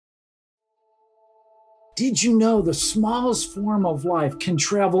Did you know the smallest form of life can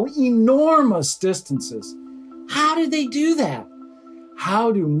travel enormous distances? How do they do that?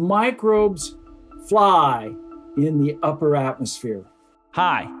 How do microbes fly in the upper atmosphere?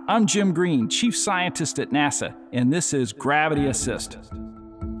 Hi, I'm Jim Green, Chief Scientist at NASA, and this is Gravity Assist.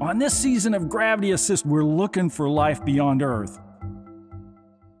 On this season of Gravity Assist, we're looking for life beyond Earth.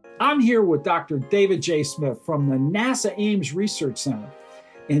 I'm here with Dr. David J. Smith from the NASA Ames Research Center,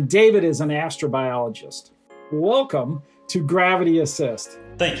 and David is an astrobiologist. Welcome to Gravity Assist.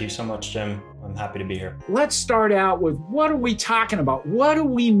 Thank you so much, Jim. I'm happy to be here. Let's start out with, what are we talking about? What do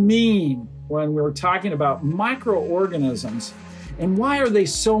we mean when we're talking about microorganisms, and why are they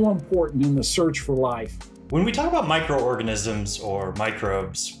so important in the search for life? When we talk about microorganisms or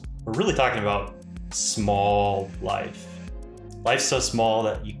microbes, we're really talking about small life. Life's so small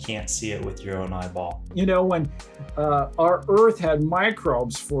that you can't see it with your own eyeball. You know, when our Earth had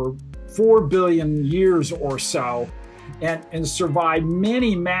microbes for 4 billion years or so, and survived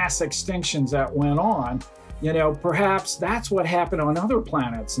many mass extinctions that went on, you know, perhaps that's what happened on other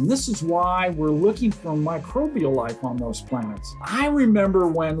planets. And this is why we're looking for microbial life on those planets. I remember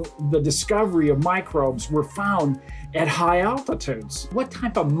when the discovery of microbes were found at high altitudes. What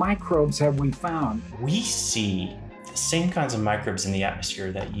type of microbes have we found? We see the same kinds of microbes in the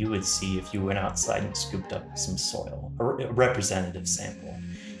atmosphere that you would see if you went outside and scooped up some soil, a representative sample.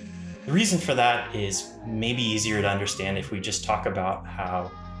 The reason for that is maybe easier to understand if we just talk about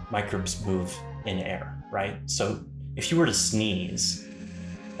how microbes move in air, right? So if you were to sneeze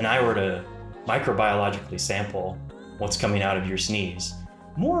and I were to microbiologically sample what's coming out of your sneeze,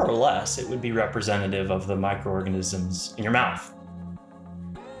 more or less it would be representative of the microorganisms in your mouth.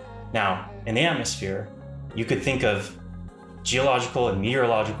 Now, in the atmosphere, you could think of geological and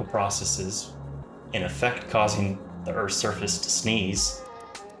meteorological processes in effect causing the Earth's surface to sneeze.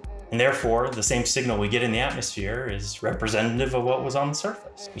 And therefore, the same signal we get in the atmosphere is representative of what was on the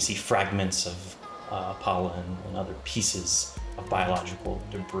surface. We see fragments of pollen and other pieces of biological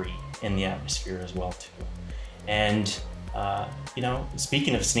debris in the atmosphere as well, too. And, you know,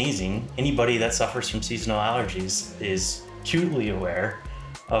 speaking of sneezing, anybody that suffers from seasonal allergies is acutely aware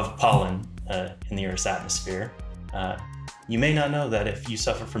of pollen in the Earth's atmosphere. You may not know that if you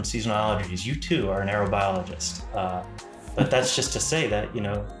suffer from seasonal allergies, you too are an aerobiologist. But that's just to say that, you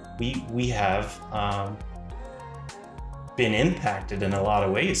know, we have been impacted in a lot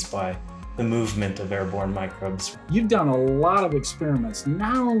of ways by the movement of airborne microbes. You've done a lot of experiments,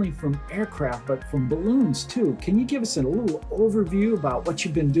 not only from aircraft, but from balloons too. Can you give us a little overview about what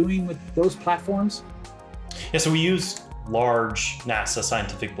you've been doing with those platforms? Yeah, so we use large NASA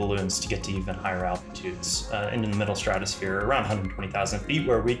scientific balloons to get to even higher altitudes into the middle stratosphere, around 120,000 feet,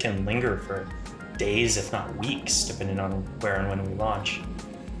 where we can linger for days, if not weeks, depending on where and when we launch.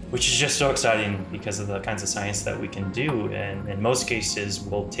 Which is just so exciting because of the kinds of science that we can do. And in most cases,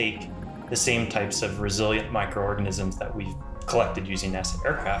 we'll take the same types of resilient microorganisms that we've collected using NASA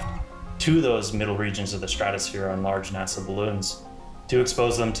aircraft to those middle regions of the stratosphere on large NASA balloons to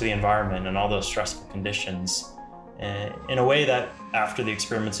expose them to the environment and all those stressful conditions in a way that after the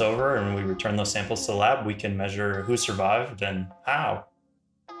experiment's over and we return those samples to the lab, we can measure who survived and how.